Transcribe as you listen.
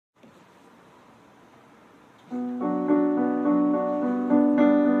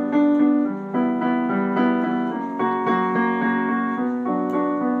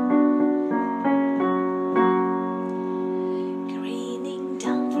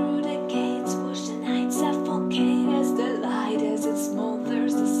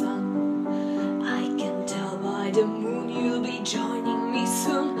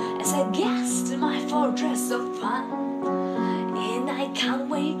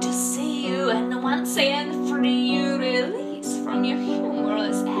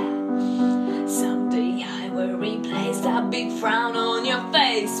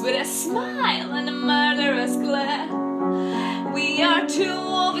face with a smile and a murderous glare. We are two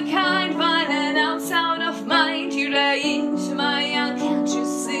of a kind, violent out, sound of mind. You're into my young, can't you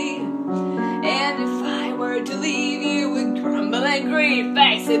see? And if I were to leave, you would crumble and grieve.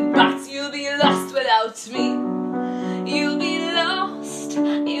 Face it, but you'll be lost without me. You'll be lost,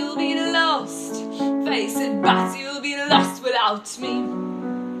 you'll be lost. Face it, but you'll be lost without me.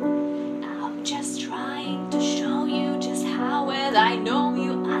 I'm just trying to show you just how well I know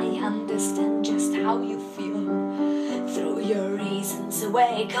you. I understand just how you feel. Throw your reasons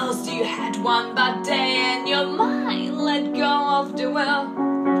away, 'cause you had one bad day and your mind let go of the will.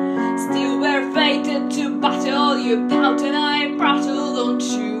 Still we're fated to battle, you pout and I prattle. Don't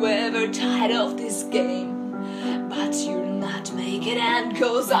you ever tired of this game? But you'll not make it end,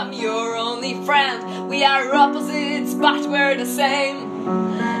 'cause I'm your only friend. We are opposites, but we're the same.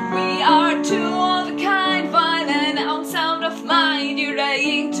 We are two of a kind, violent out, sound of mind. You're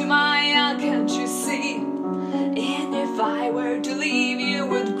laying to my young, can't you see? And if I were to leave, you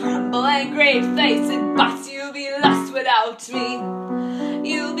would crumble and grieve. Face it, but you'll be lost without me.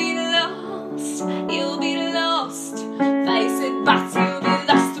 You'll be lost, you'll be lost. Face it, but you'll be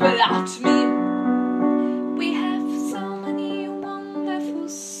lost without me. We have so many wonderful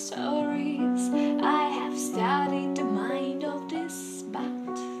stories. I have studied the mind of this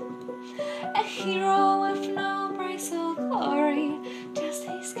bat. A hero with no praise or glory, just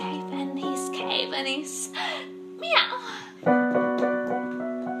his cave and his cave and his meow.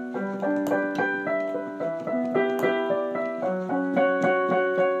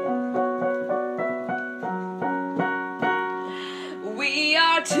 We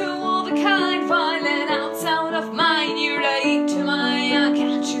are two of a kind, violent out, sound of mind. You're into my young,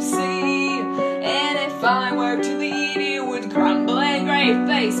 can't you see? And if I were to leave, you would crumble and grave.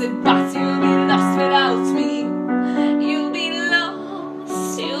 Face it, but you'll be lost without